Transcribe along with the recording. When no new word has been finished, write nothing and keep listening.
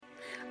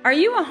Are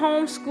you a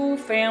homeschool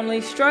family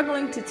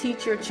struggling to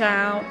teach your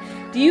child?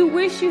 Do you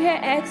wish you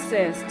had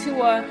access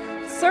to a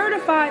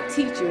certified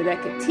teacher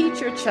that could teach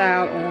your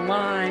child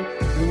online?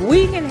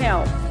 We can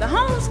help. The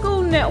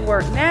Homeschool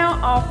Network now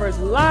offers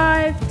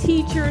live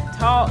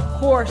teacher-taught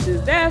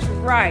courses. That's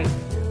right.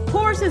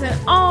 Courses in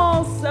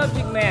all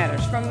subject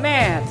matters, from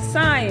math,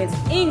 science,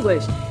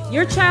 English.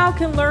 Your child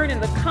can learn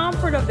in the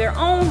comfort of their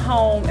own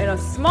home in a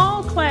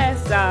small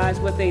class size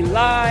with a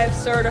live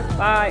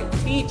certified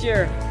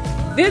teacher.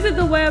 Visit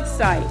the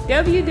website,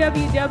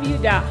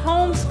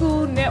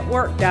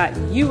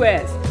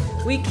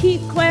 www.homeschoolnetwork.us. We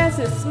keep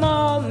classes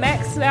small,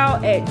 maxed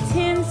out at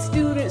 10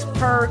 students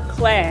per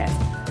class.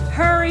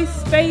 Hurry,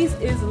 space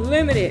is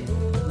limited.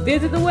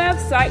 Visit the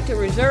website to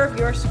reserve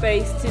your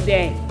space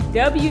today,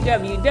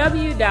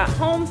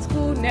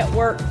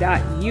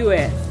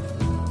 www.homeschoolnetwork.us.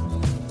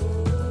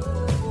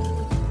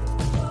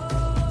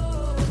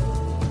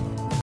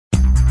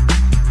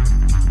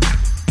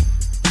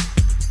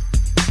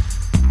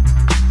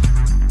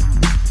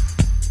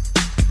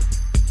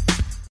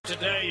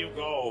 Today you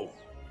go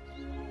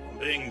from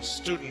being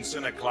students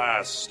in a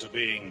class to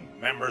being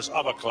members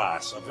of a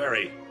class, a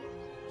very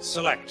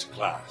select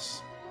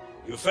class.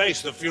 You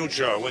face the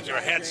future with your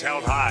heads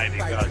held high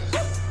because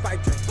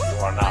you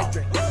are now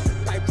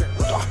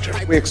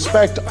doctors. We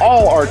expect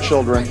all our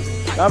children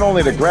not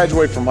only to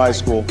graduate from high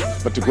school,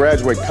 but to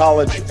graduate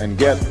college and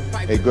get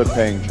a good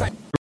paying job.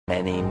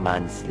 Many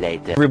months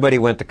later. Everybody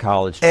went to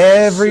college.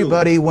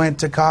 Everybody went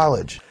to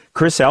college.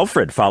 Chris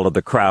Alfred followed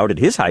the crowd at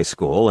his high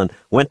school and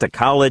went to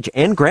college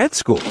and grad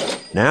school.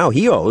 Now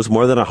he owes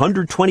more than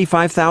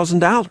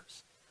 $125,000.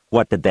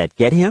 What did that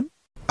get him?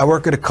 I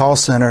work at a call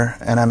center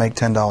and I make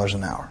 $10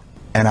 an hour,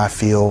 and I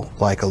feel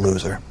like a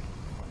loser.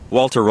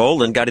 Walter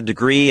Rowland got a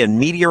degree in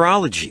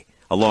meteorology,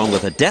 along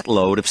with a debt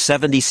load of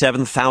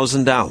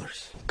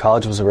 $77,000.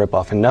 College was a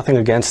ripoff, and nothing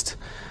against,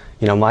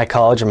 my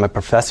college or my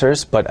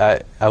professors, but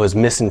I was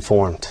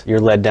misinformed.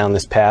 You're led down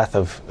this path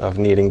of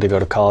needing to go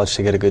to college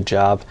to get a good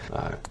job.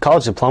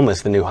 College diploma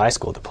is the new high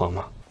school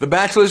diploma. The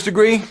bachelor's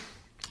degree,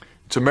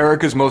 it's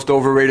America's most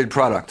overrated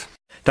product.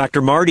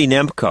 Dr. Marty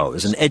Nemko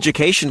is an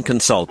education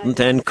consultant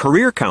and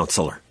career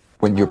counselor.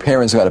 When your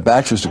parents got a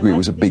bachelor's degree, it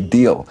was a big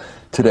deal.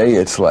 Today,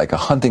 it's like a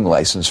hunting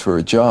license for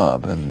a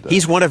job. And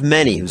he's one of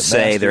many who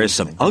say there is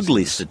some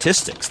ugly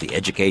statistics the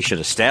education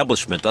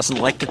establishment doesn't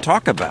like to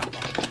talk about,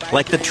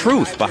 like the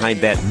truth behind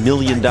that $1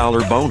 million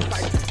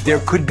bonus. There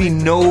could be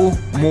no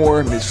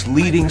more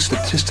misleading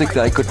statistic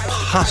that I could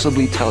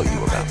possibly tell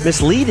you about.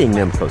 Misleading,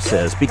 Nemko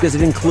says, because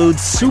it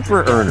includes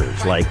super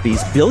earners like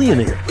these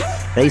billionaires.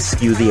 They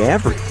skew the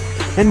average.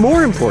 And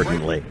more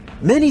importantly,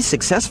 many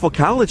successful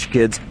college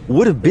kids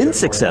would have been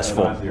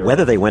successful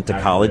whether they went to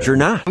college or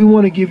not. We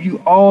want to give you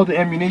all the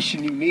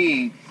ammunition you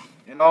need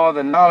and all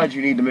the knowledge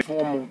you need to make a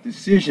formal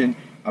decision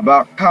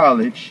about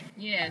college.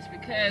 Yes,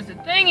 because the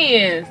thing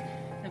is,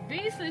 the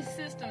beastly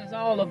system is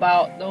all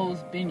about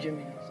those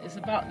Benjamins. It's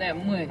about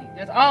that money.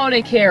 That's all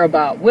they care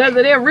about.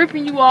 Whether they're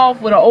ripping you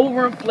off with an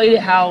overinflated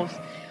house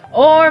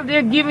or if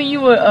they're giving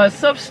you a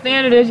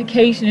substandard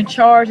education and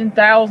charging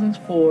thousands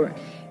for it.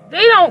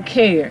 They don't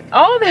care.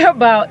 All they're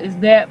about is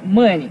that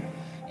money.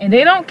 And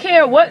they don't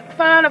care what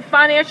kind of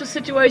financial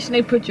situation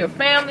they put your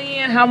family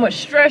in, how much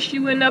stress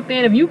you end up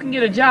in, if you can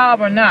get a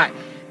job or not.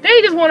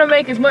 They just want to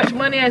make as much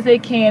money as they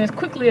can, as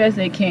quickly as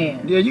they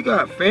can. Yeah, you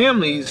got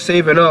families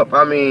saving up,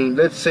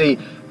 let's say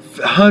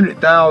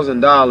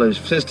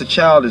 $100,000 since the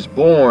child is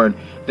born.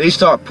 They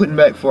start putting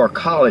back for a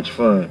college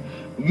fund.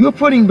 You're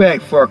putting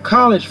back for a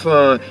college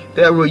fund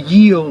that will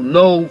yield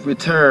no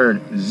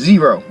return,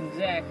 zero.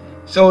 Exactly.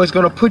 So it's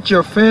going to put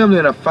your family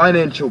in a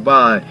financial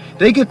bind.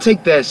 They could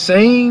take that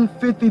same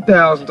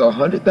 $50,000 to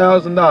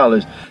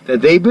 $100,000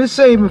 that they've been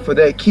saving for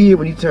that kid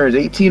when he turns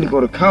 18 to go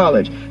to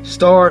college,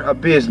 start a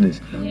business,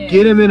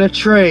 get him in a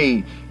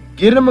trade,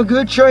 get him a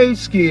good trade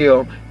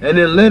skill, and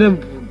then let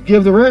him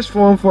give the rest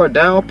for him for a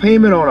down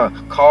payment on a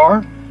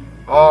car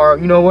or,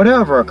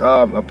 whatever,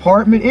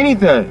 apartment,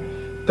 anything.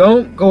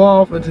 Don't go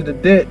off into the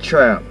debt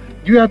trap.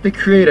 You have to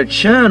create a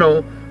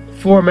channel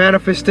for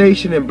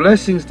manifestation and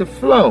blessings to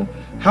flow.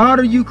 How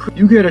do you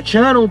get a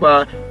channel?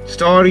 By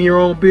starting your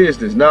own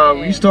business. Now,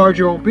 when you start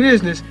your own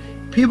business,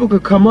 people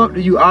could come up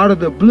to you out of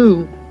the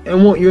blue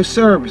and want your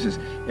services.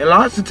 And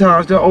lots of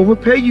times they'll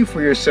overpay you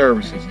for your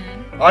services.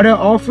 Or they'll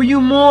offer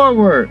you more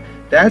work.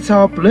 That's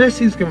how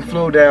blessings can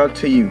flow down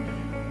to you.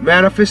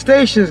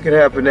 Manifestations can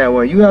happen that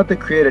way. You have to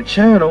create a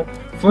channel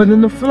for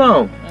them to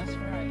flow. That's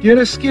right. Get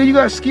a skill. You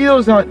got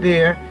skills out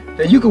there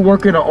that you can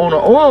work on an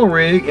oil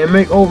rig and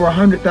make over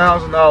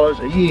 $100,000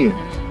 a year.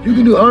 You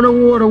can do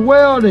underwater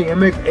welding and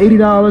make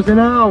 $80 an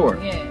hour.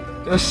 Yeah.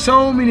 There's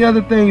so many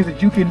other things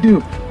that you can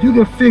do. You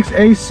can fix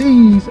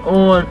ACs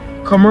on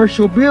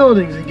commercial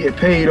buildings and get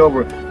paid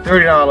over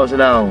 $30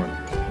 an hour.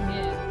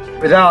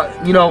 Yeah. Without,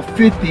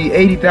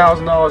 $50,000,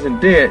 $80,000 in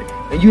debt,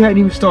 and you hadn't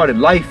even started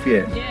life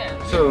yet. Yeah.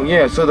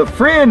 So the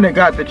friend that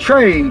got the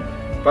trade,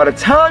 by the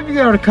time you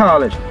got out of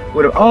college,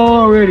 would have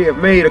already have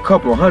made a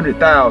couple of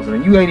 $100,000,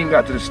 and you ain't even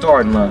got to the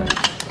starting line.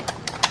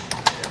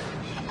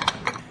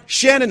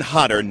 Shannon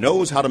Hodder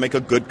knows how to make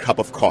a good cup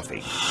of coffee.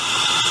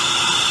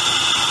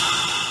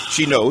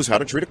 She knows how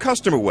to treat a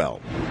customer well.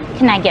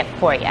 Can I get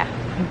for you?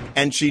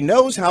 And she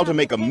knows how to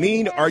make a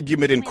mean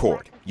argument in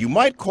court. You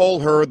might call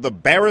her the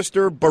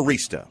barrister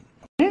barista.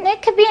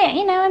 It could be,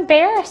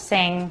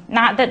 embarrassing.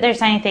 Not that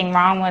there's anything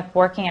wrong with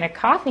working at a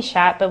coffee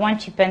shop, but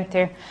once you've been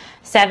through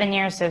 7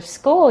 years of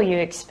school, you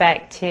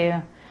expect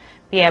to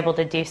be able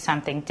to do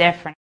something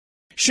different.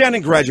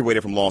 Shannon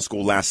graduated from law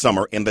school last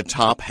summer in the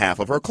top half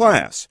of her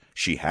class.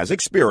 She has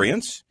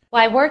experience.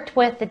 Well, I worked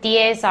with the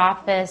DA's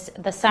office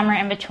the summer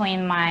in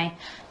between my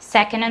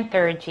second and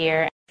third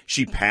year.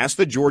 She passed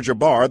the Georgia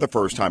bar the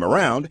first time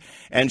around,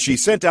 and she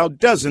sent out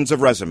dozens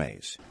of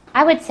resumes.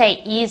 I would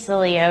say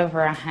easily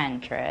over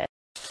 100.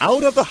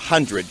 Out of the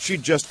 100, she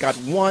just got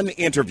one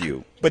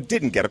interview, but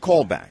didn't get a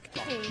call back.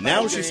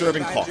 Now she's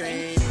serving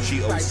coffee.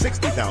 She owes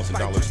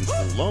 $60,000 in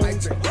school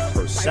loans,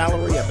 her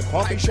salary at the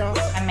coffee shop.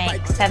 I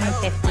make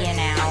 $7.50 an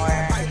hour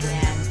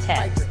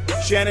and tips.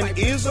 Shannon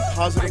is a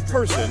positive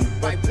person,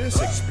 but this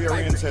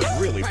experience has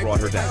really brought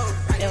her down.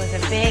 It was a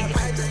big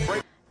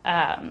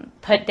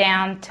put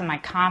down to my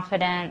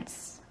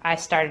confidence. I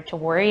started to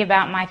worry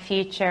about my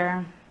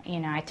future.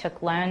 I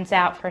took loans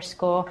out for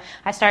school.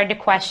 I started to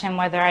question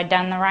whether I'd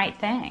done the right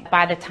thing.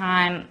 By the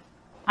time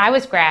I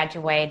was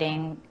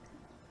graduating,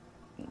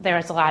 there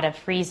was a lot of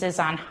freezes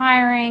on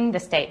hiring. The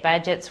state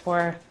budgets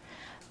were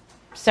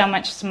so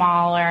much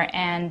smaller,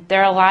 and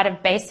there are a lot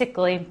of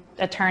basically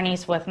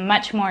attorneys with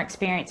much more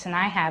experience than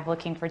I have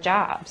looking for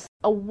jobs.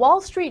 A Wall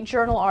Street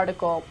Journal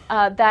article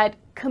that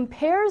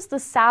compares the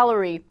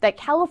salary that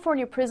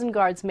California prison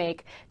guards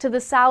make to the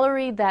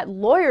salary that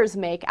lawyers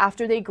make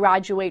after they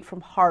graduate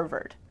from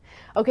Harvard.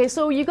 Okay,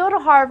 so you go to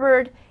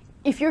Harvard,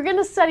 if you're going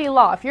to study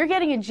law, if you're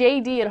getting a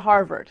JD at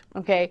Harvard,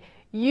 okay,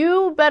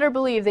 you better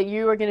believe that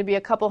you are going to be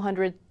a couple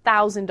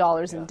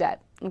 $100,000 in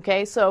debt.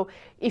 Okay, so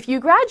if you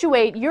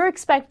graduate, you're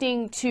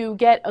expecting to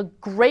get a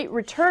great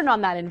return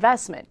on that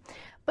investment.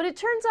 But it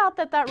turns out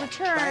that that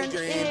return is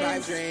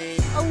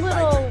a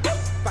little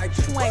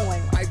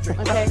swang-wang,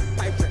 okay?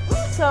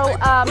 So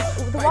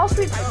the Wall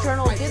Street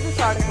Journal did this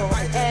article,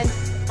 and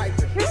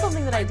here's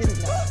something that I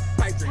didn't know.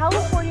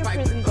 California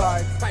prison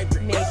guards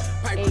make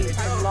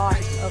a lot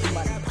of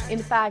money. In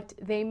fact,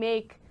 they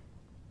make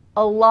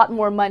a lot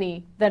more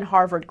money than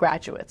Harvard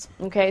graduates.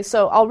 Okay,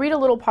 so I'll read a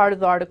little part of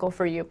the article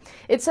for you.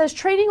 It says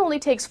training only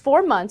takes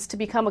 4 months to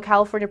become a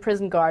California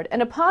prison guard,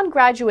 and upon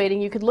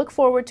graduating you could look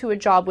forward to a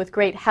job with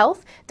great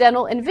health,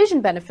 dental, and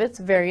vision benefits,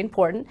 very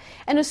important,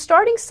 and a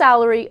starting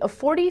salary of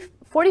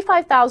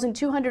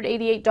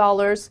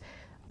 $45,288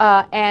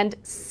 and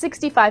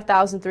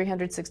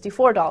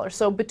 $65,364.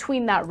 So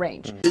between that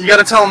range. You got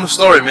to tell them the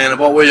story, man,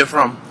 about where you're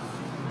from.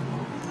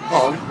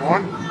 Oh,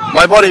 one.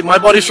 My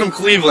buddy's from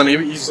Cleveland.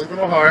 He's in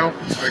Ohio.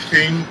 I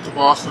came to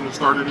Boston and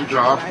started a new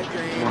job.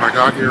 When I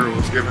got here, it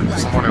was given to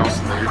someone else,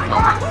 and they didn't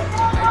tell me.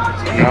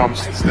 So now I'm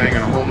staying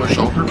in a homeless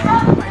shelter.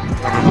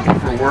 I've been looking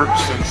for work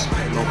since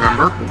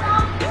November.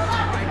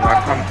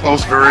 I've come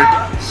close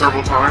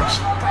several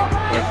times,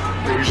 but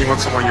they usually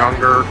want someone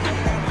younger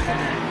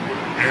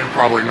and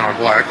probably not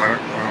black. I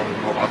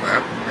don't know about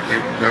that. Okay,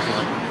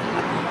 definitely.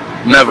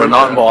 Never,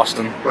 not in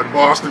Boston. But in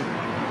Boston,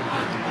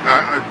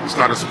 it's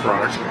not a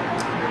surprise.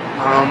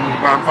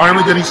 I'm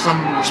finally getting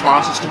some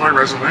responses to my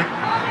resume,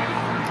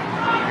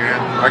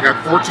 and I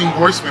got 14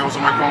 voicemails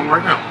on my phone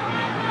right now.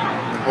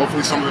 And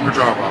hopefully, some of them are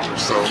job offers.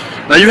 So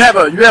now you have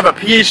a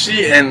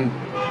PhD in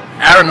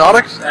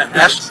aeronautics,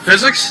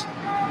 physics,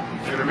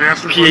 and a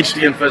master's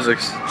PhD in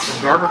physics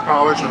from Dartmouth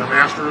College, and a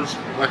master's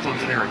in electrical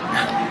engineering.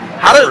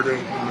 Purdue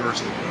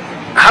University.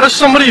 How does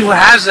somebody who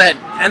has that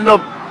end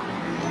up?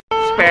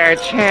 Spare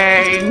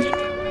change,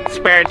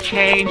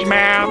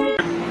 ma'am.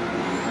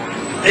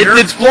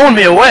 It's blowing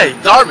me away,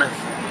 Dartmouth.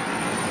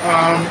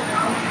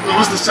 It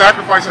was the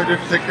sacrifice I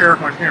did to take care of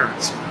my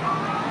parents.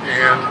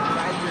 And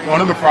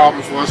one of the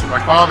problems was when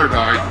my father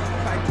died,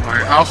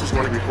 my house was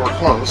going to be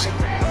foreclosed.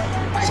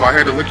 So I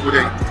had to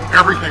liquidate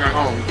everything I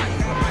owned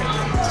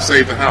to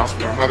save the house.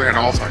 My mother had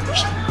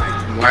Alzheimer's.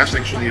 And the last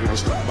thing she needed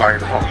was to buy a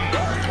new home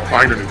or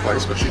find a new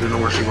place, but she didn't know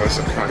where she was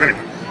at the time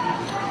anyway.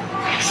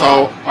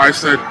 So I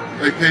said,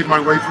 they paid my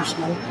way through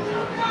school.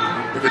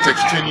 If it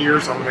takes 10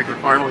 years, I'm going to make the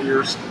final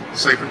years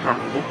safe and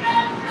comfortable.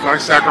 So I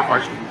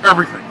sacrificed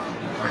everything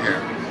I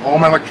had. All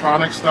my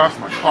electronic stuff,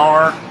 my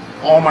car,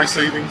 all my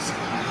savings,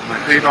 and I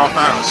paid off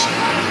the house.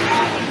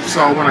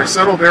 So when I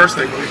settled their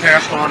estate, when they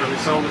passed on and they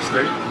sold the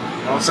estate,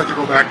 I was set to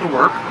go back to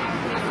work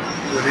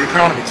when the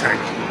economy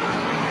tanked.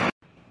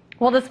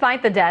 Well,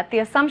 despite the debt, the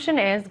assumption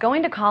is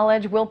going to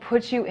college will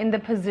put you in the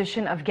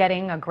position of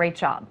getting a great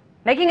job.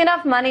 Making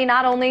enough money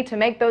not only to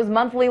make those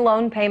monthly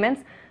loan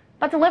payments,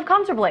 but to live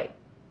comfortably.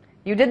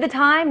 You did the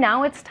time,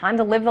 now it's time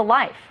to live the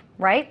life,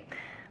 right?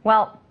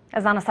 Well,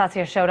 as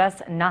Anastasia showed us,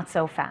 not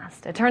so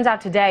fast. It turns out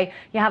today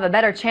you have a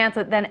better chance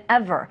than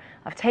ever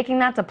of taking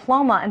that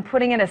diploma and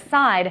putting it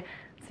aside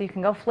so you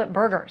can go flip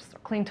burgers or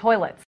clean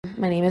toilets.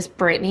 My name is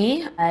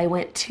Brittany. I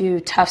went to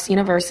Tufts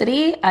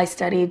University. I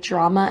studied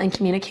drama and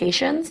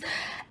communications.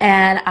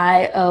 and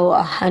I owe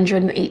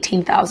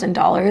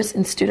 $118,000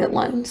 in student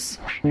loans.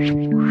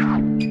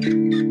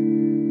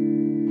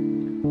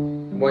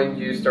 When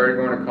you started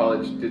going to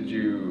college, did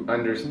you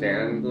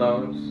understand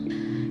loans?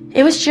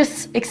 It was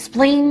just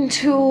explained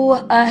to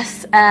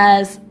us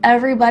as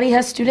everybody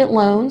has student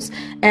loans,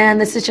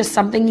 and this is just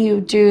something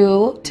you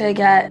do to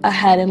get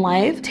ahead in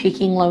life.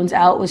 Taking loans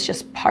out was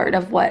just part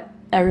of what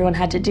everyone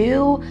had to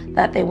do,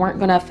 that they weren't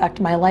going to affect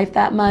my life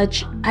that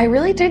much. I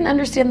really didn't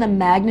understand the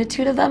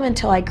magnitude of them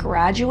until I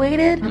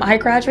graduated. I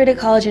graduated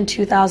college in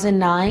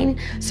 2009,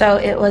 so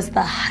it was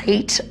the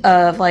height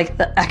of like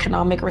the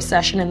economic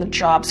recession and the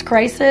jobs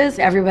crisis.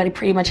 Everybody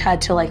pretty much had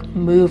to like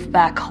move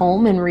back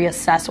home and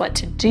reassess what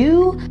to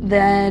do.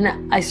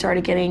 Then I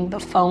started getting the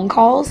phone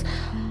calls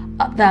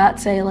that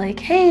say like,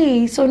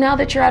 hey, so now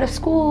that you're out of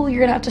school, you're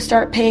gonna have to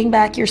start paying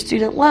back your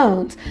student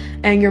loans,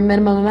 and your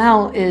minimum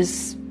amount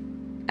is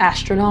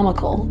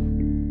astronomical.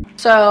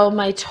 So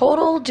my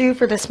total due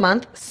for this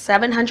month,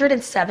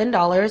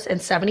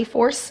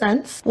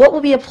 $707.74. What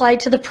will be applied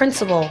to the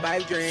principal?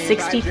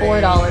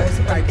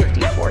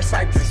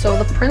 $64.54. So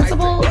the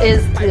principal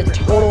is the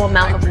total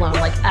amount of loan,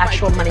 like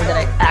actual money that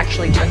I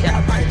actually took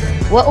out.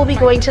 What will be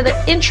going to the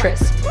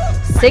interest?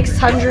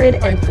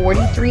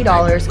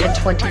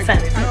 $643.20.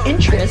 The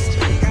interest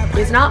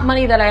is not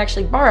money that I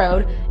actually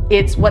borrowed.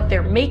 It's what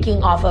they're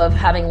making off of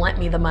having lent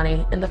me the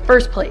money in the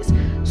first place.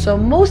 So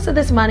most of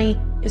this money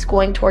is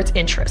going towards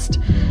interest.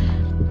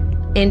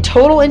 In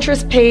total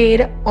interest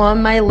paid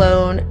on my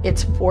loan,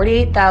 it's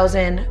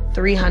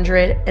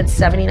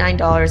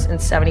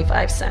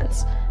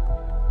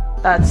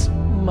 $48,379.75. That's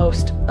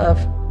most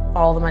of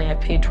all the money I've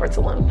paid towards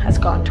the loan has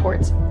gone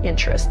towards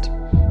interest.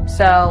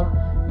 So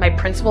my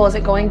principal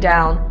isn't going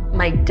down,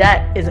 my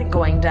debt isn't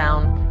going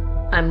down,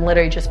 I'm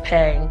literally just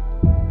paying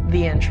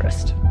the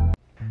interest.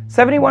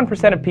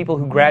 71% of people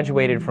who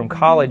graduated from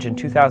college in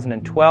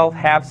 2012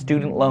 have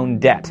student loan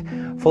debt.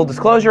 Full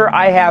disclosure,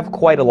 I have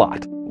quite a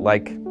lot,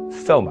 like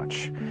so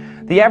much.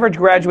 The average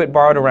graduate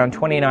borrowed around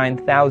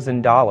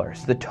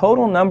 $29,000. The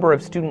total number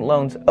of student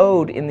loans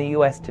owed in the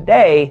U.S.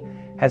 today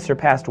has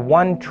surpassed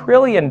 $1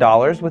 trillion,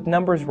 with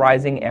numbers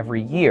rising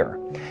every year.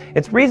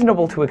 It's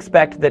reasonable to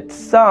expect that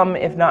some,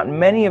 if not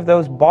many, of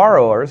those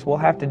borrowers will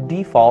have to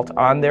default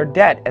on their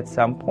debt at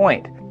some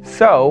point.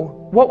 So,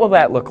 what will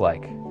that look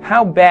like?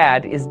 How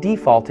bad is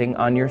defaulting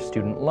on your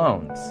student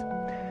loans?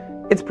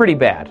 It's pretty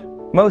bad.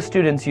 Most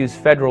students use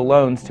federal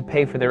loans to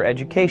pay for their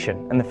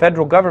education, and the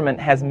federal government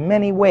has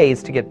many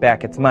ways to get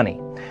back its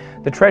money.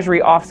 The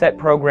Treasury Offset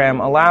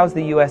Program allows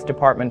the U.S.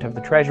 Department of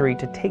the Treasury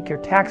to take your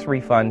tax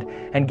refund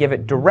and give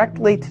it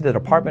directly to the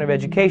Department of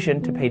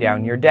Education to pay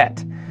down your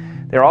debt.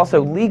 They're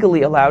also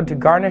legally allowed to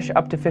garnish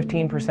up to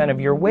 15%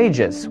 of your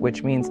wages,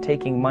 which means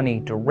taking money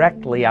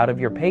directly out of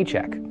your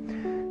paycheck.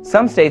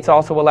 Some states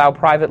also allow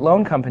private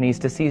loan companies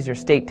to seize your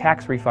state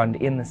tax refund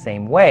in the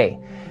same way.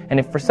 And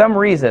if for some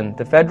reason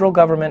the federal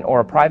government or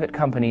a private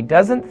company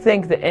doesn't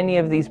think that any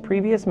of these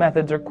previous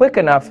methods are quick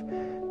enough,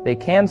 they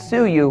can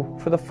sue you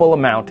for the full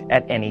amount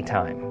at any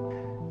time.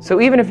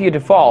 So even if you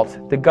default,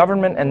 the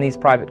government and these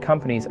private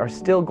companies are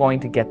still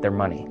going to get their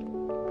money.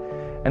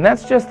 And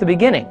that's just the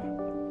beginning.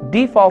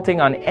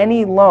 Defaulting on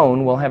any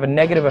loan will have a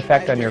negative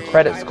effect on your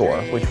credit score,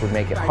 which would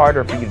make it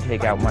harder for you to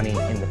take out money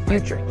in the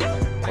future,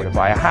 or to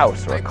buy a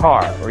house or a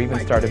car, or even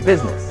start a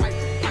business.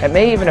 It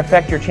may even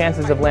affect your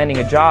chances of landing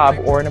a job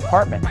or an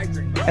apartment.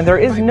 And there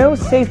is no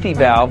safety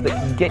valve that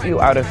can get you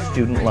out of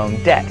student loan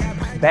debt.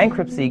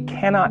 Bankruptcy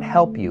cannot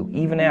help you.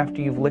 Even after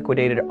you've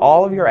liquidated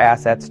all of your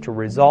assets to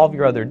resolve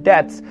your other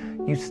debts,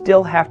 you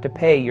still have to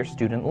pay your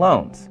student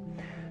loans.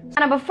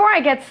 Now, before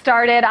I get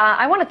started,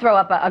 I want to throw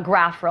up a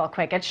graph real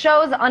quick. It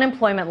shows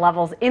unemployment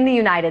levels in the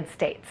United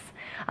States.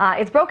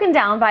 It's broken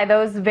down by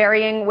those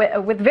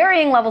with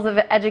varying levels of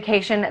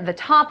education. The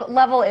top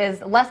level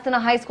is less than a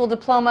high school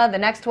diploma, the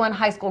next one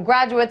high school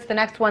graduates, the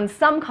next one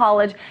some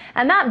college,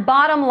 and that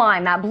bottom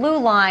line, that blue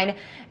line,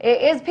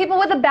 is people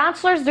with a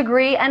bachelor's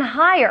degree and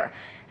higher.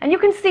 And you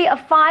can see a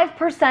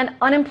 5%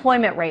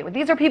 unemployment rate.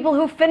 These are people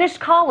who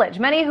finished college,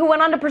 many who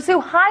went on to pursue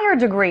higher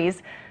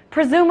degrees,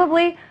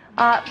 presumably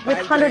with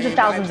hundreds of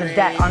thousands of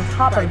debt on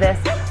top of this,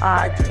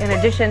 in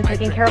addition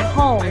taking care of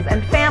homes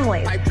and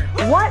families.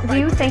 What do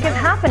you think is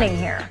happening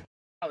here?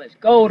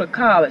 Go to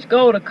college,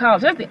 go to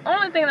college. That's the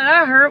only thing that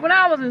I heard when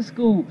I was in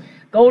school.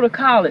 Go to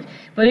college.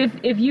 But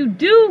if you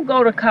do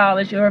go to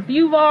college, or if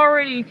you've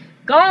already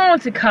gone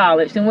to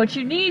college, then what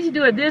you need to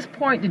do at this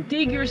point to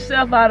dig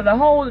yourself out of the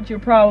hole that you're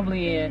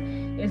probably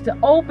in is to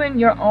open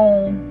your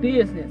own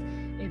business.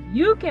 If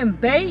you can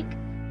bake,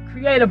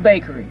 create a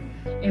bakery.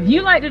 If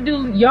you like to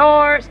do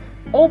yards,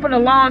 open a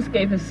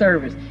landscaping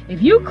service.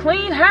 If you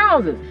clean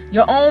houses,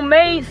 your own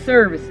maid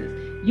services.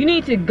 You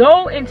need to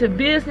go into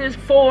business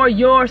for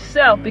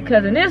yourself,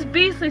 because in this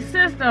beastly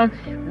system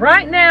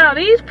right now,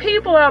 these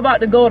people are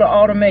about to go to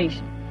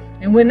automation.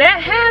 And when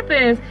that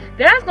happens,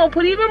 that's going to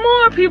put even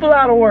more people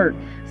out of work.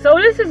 So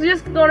this is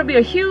just going to be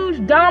a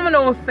huge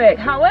domino effect.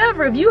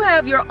 However, if you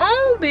have your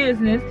own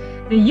business,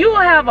 then you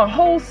will have a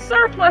whole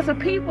surplus of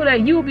people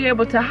that you'll be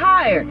able to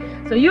hire.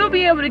 So you'll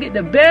be able to get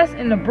the best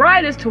and the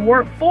brightest to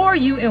work for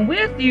you and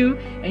with you,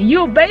 and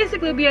you'll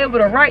basically be able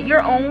to write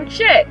your own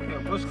check.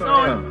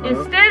 So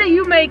instead of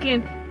you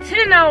making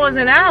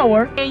 $10 an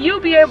hour, and you'll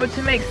be able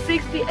to make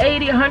 $60,000,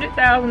 $80,000,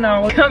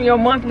 $100,000 from your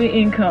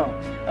monthly income.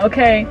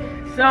 Okay,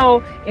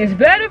 so it's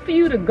better for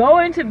you to go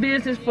into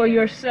business for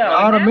yourself.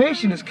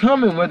 Automation is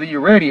coming whether you're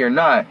ready or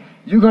not.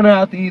 You're gonna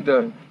have to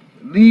either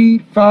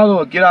lead, follow,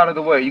 or get out of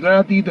the way. You're gonna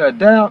have to either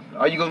adapt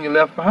or you're gonna get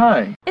left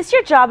behind. Is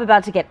your job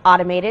about to get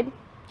automated?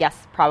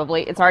 Yes,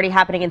 probably. It's already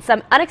happening in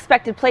some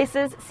unexpected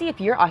places. See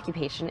if your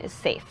occupation is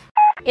safe.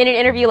 In an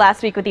interview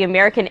last week with the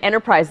American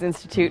Enterprise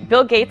Institute,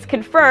 Bill Gates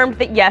confirmed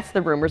that yes,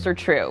 the rumors are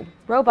true.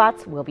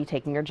 Robots will be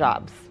taking your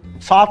jobs.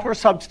 Software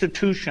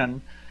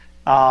substitution,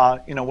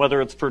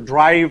 whether it's for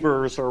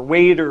drivers or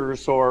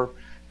waiters or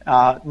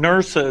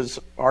nurses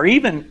or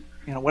even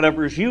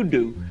whatever you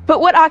do.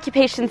 But what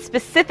occupations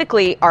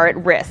specifically are at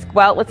risk?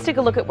 Well, let's take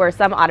a look at where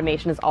some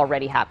automation is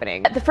already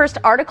happening. The first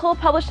article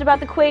published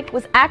about the quake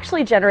was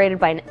actually generated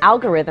by an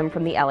algorithm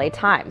from the LA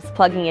Times,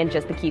 plugging in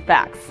just the key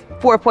facts.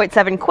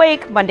 4.7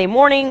 quake, Monday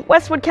morning,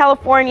 Westwood,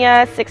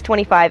 California,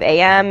 6:25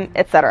 a.m.,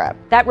 etc.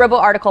 That robo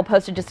article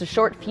posted just a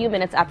short few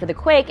minutes after the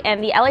quake,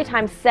 and the LA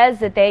Times says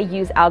that they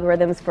use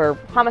algorithms for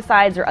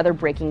homicides or other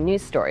breaking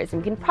news stories,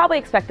 and we can probably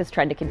expect this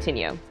trend to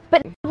continue.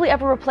 But will we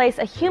ever replace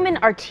a human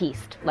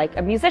artiste, like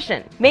a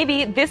musician?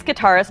 Maybe this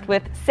guitarist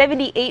with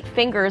 78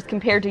 fingers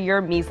compared to your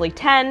measly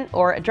 10,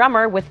 or a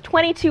drummer with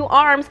 22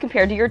 arms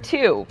compared to your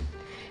 2.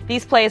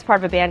 These play as part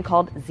of a band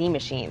called Z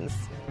Machines.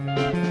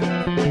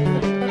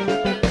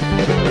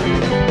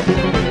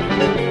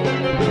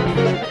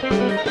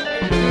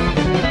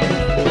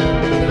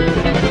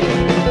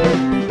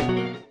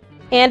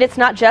 And it's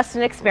not just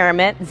an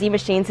experiment. Z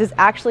Machines is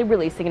actually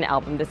releasing an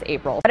album this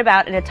April. What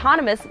about an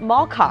autonomous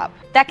mall cop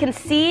that can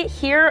see,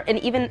 hear, and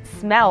even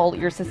smell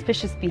your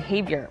suspicious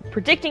behavior,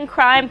 predicting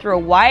crime through a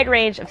wide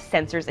range of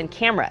sensors and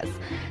cameras?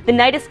 The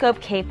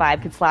Nitoscope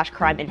K5 could slash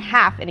crime in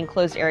half in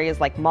enclosed areas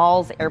like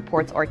malls,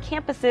 airports, or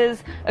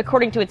campuses,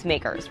 according to its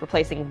makers,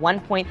 replacing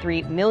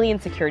 1.3 million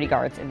security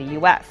guards in the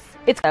U.S.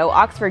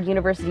 Oxford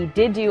University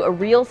did do a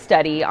real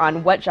study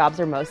on what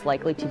jobs are most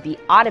likely to be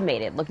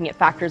automated, looking at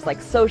factors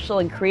like social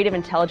and creative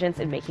intelligence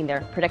and making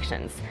their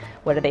predictions.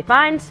 What did they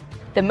find?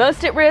 The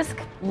most at risk,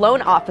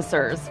 loan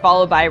officers,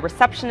 followed by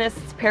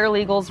receptionists,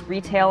 paralegals,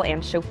 retail,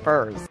 and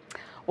chauffeurs.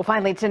 Well,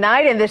 finally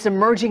tonight, in this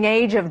emerging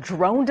age of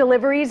drone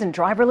deliveries and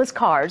driverless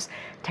cars,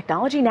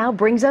 technology now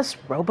brings us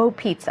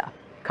robo-pizza.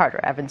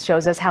 Carter Evans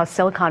shows us how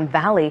Silicon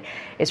Valley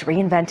is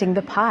reinventing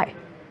the pie.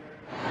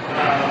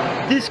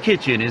 This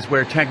kitchen is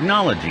where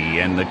technology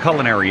and the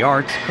culinary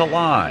arts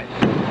collide.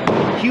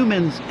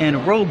 Humans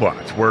and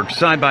robots work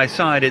side by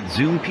side at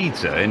Zoom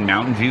Pizza in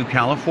Mountain View,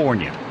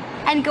 California.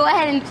 And go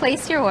ahead and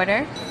place your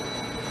order.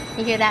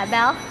 You hear that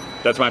bell?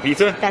 That's my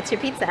pizza? That's your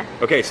pizza.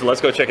 Okay, so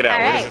let's go check it out.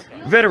 All right.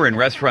 Veteran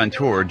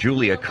restaurateur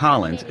Julia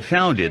Collins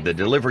founded the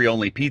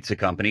delivery-only pizza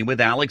company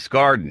with Alex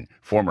Garden,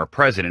 former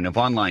president of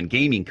online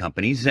gaming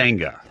company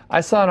Zynga.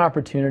 I saw an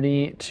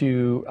opportunity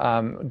to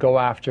go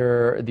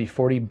after the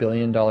 $40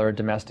 billion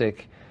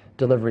domestic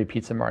delivery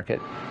pizza market.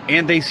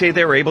 And they say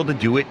they're able to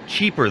do it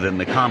cheaper than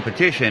the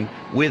competition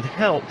with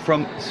help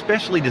from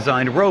specially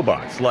designed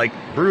robots like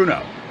Bruno,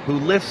 who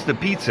lifts the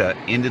pizza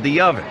into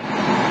the oven.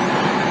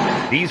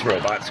 These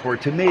robots squirt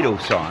tomato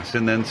sauce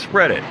and then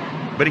spread it,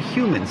 but a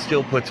human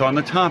still puts on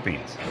the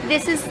toppings.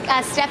 This is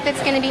a step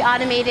that's going to be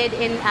automated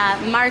in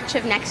March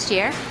of next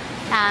year.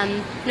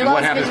 And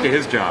what happens to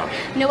his job?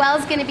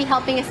 Noel's going to be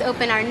helping us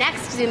open our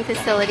next Zoom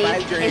facility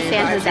in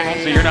San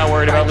Jose. So you're not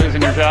worried about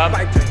losing your job?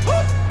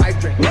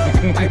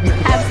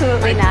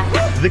 Absolutely not.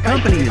 The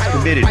company is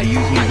committed to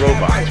using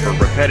robots for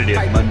repetitive,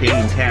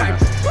 mundane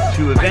tasks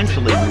to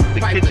eventually move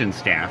the kitchen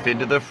staff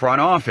into the front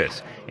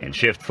office and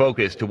shift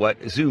focus to what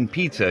Zoom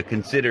Pizza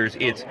considers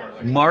its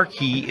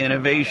marquee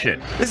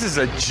innovation. This is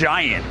a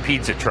giant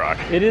pizza truck.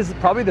 It is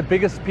probably the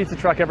biggest pizza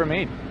truck ever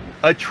made.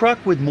 A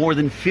truck with more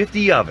than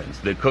 50 ovens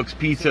that cooks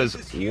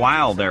pizzas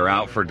while they're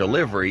out for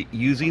delivery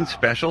using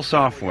special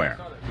software.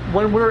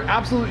 When we're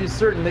absolutely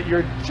certain that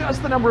you're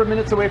just the number of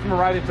minutes away from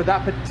arriving for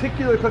that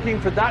particular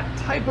cooking, for that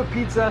type of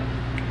pizza,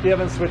 the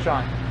ovens switch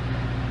on.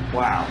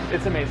 Wow,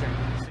 it's amazing.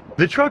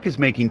 The truck is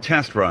making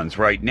test runs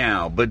right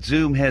now, but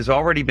Zoom has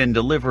already been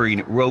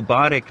delivering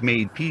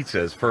robotic-made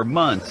pizzas for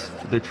months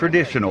the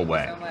traditional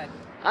way.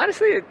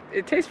 Honestly,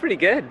 it tastes pretty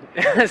good.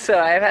 So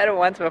I've had it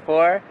once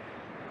before.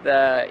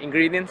 The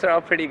ingredients are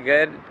all pretty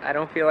good. I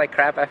don't feel like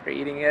crap after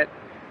eating it.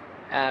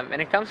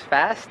 And it comes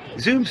fast.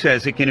 Zoom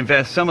says it can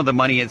invest some of the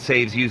money it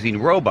saves using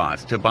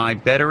robots to buy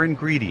better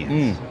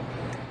ingredients.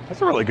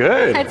 That's really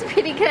good. That's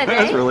pretty good,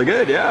 That's right? really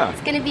good, yeah.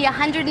 It's going to be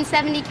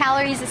 170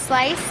 calories a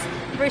slice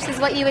versus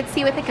what you would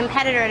see with a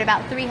competitor at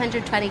about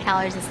 320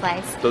 calories a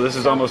slice. So this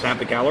is almost half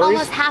the calories?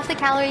 Almost half the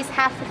calories,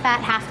 half the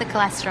fat, half the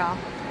cholesterol.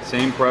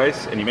 Same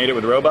price, and you made it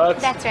with robots?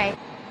 That's right.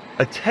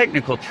 A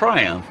technical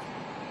triumph,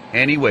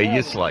 any way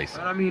you slice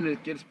it. I mean,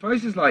 it's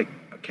places like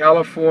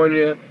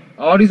California,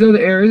 all these other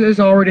areas, it's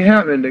already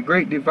happening. The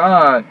Great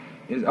Divide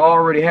is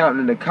already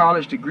happening. The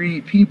college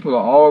degree people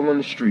are all on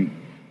the street.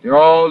 They're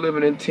all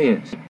living in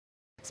tents.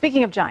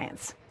 Speaking of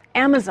giants,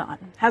 Amazon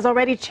has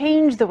already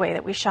changed the way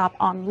that we shop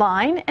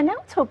online, and now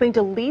it's hoping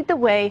to lead the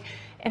way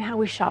in how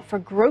we shop for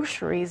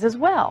groceries as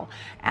well.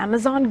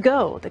 Amazon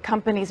Go, the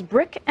company's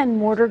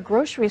brick-and-mortar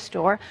grocery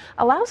store,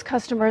 allows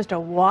customers to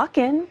walk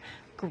in,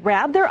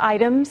 grab their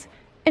items,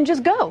 and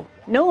just go.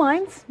 No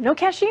lines, no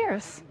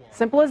cashiers.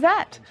 Simple as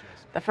that.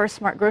 The first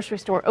smart grocery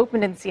store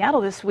opened in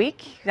Seattle this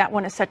week. That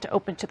one is set to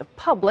open to the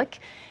public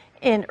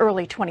in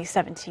early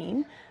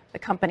 2017. The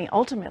company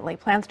ultimately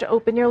plans to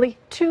open nearly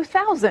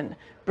 2,000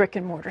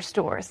 brick-and-mortar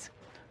stores.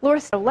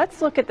 Laura, so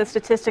let's look at the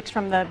statistics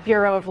from the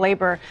Bureau of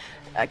Labor.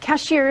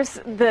 Cashiers,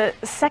 the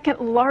second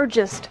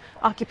largest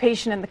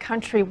occupation in the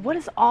country. What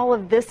does all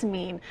of this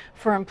mean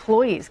for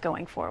employees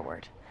going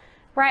forward?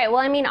 Right. Well,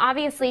 I mean,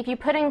 obviously, if you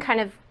put in kind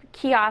of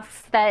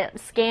kiosks that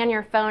scan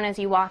your phone as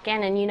you walk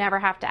in and you never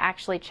have to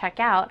actually check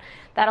out,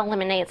 that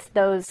eliminates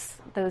those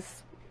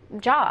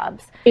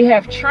jobs. They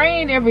have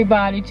trained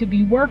everybody to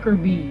be worker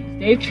bees.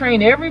 They've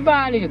trained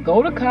everybody to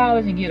go to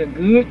college and get a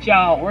good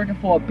job working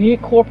for a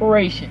big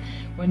corporation.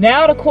 Well,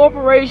 now the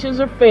corporations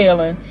are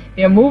failing.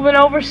 They're moving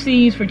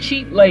overseas for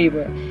cheap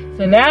labor.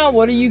 So now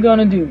what are you going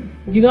to do?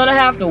 You're going to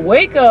have to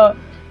wake up,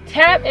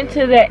 tap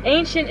into that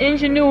ancient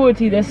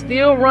ingenuity that's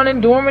still running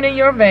dormant in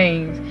your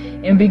veins,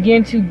 and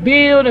begin to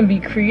build and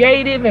be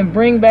creative and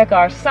bring back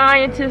our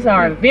scientists,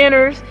 our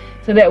inventors,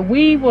 so that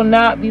we will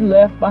not be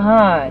left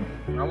behind.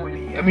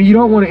 I mean, you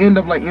don't want to end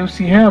up like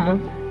MC Hammer.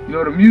 You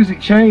know, the music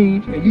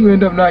changed, and you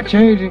end up not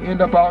changing,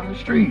 end up out in the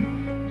street.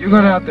 You're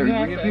going to have to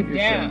reinvent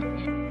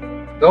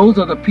yourself. Those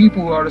are the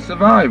people who are the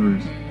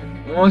survivors.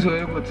 The ones who are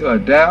able to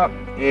adapt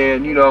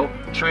and, you know,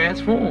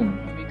 transform.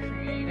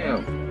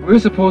 Yeah, we're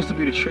supposed to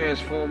be the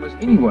transformers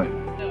anyway.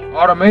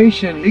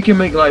 Automation, it can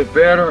make life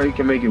better or it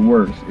can make it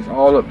worse. It's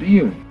all up to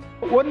you.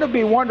 Wouldn't it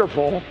be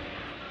wonderful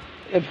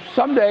if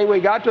someday we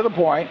got to the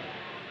point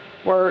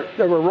where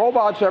there were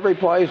robots every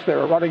place, they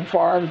were running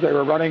farms, they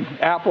were running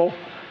Apple,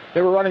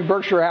 they were running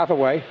Berkshire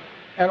Hathaway,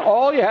 and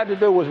all you had to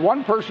do was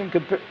one person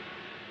could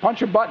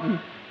punch a button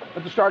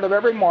at the start of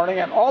every morning,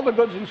 and all the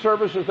goods and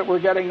services that we're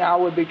getting now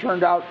would be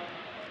turned out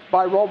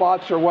by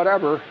robots or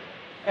whatever,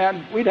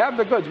 and we'd have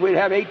the goods. We'd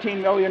have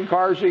 18 million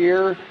cars a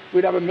year,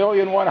 we'd have 1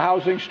 million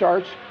housing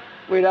starts,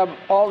 we'd have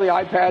all the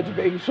iPads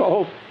being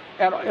sold,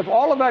 and if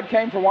all of that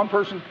came from one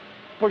person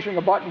pushing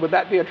a button, would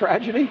that be a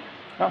tragedy?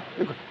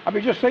 I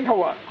mean, just think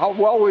how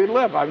well we'd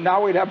live. I mean,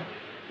 now we'd have,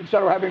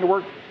 instead of having to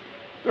work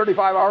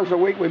 35 hours a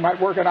week, we might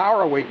work an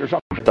hour a week or something.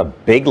 It's a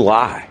big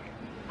lie.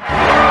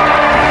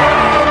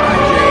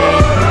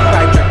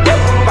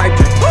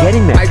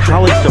 Getting that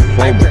college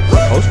diploma is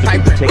supposed to be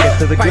the ticket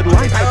to the good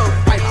life.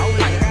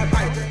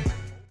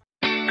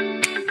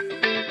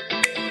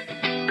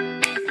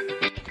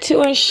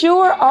 To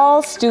ensure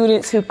all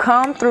students who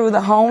come through the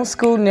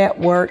homeschool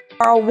network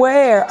are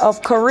aware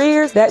of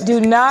careers that do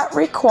not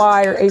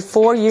require a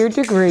 4-year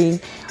degree,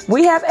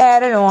 we have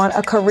added on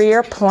a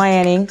career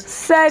planning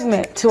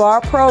segment to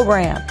our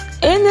program.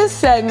 In this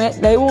segment,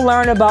 they will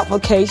learn about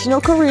vocational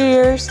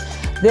careers.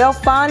 They'll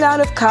find out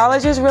if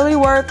college is really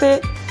worth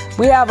it.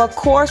 We have a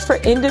course for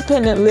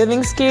independent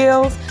living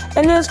skills.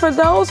 And then for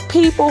those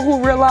people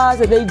who realize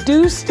that they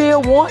do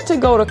still want to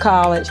go to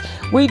college,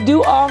 we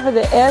do offer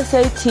the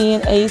SAT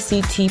and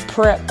ACT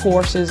prep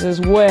courses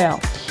as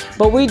well.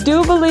 But we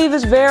do believe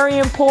it's very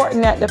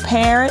important that the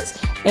parents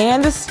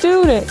and the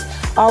students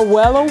are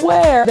well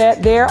aware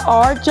that there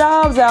are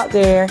jobs out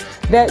there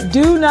that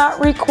do not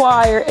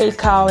require a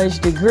college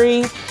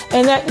degree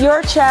and that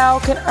your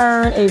child can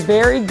earn a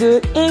very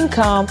good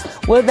income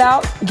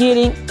without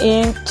getting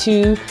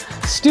into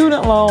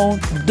student loan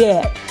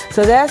debt.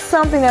 So that's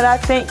something that I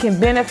think can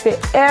benefit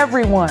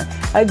everyone.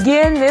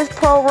 Again, this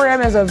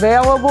program is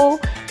available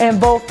in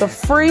both the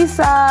free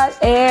side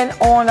and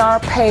on our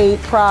paid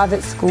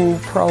private school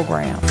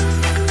program.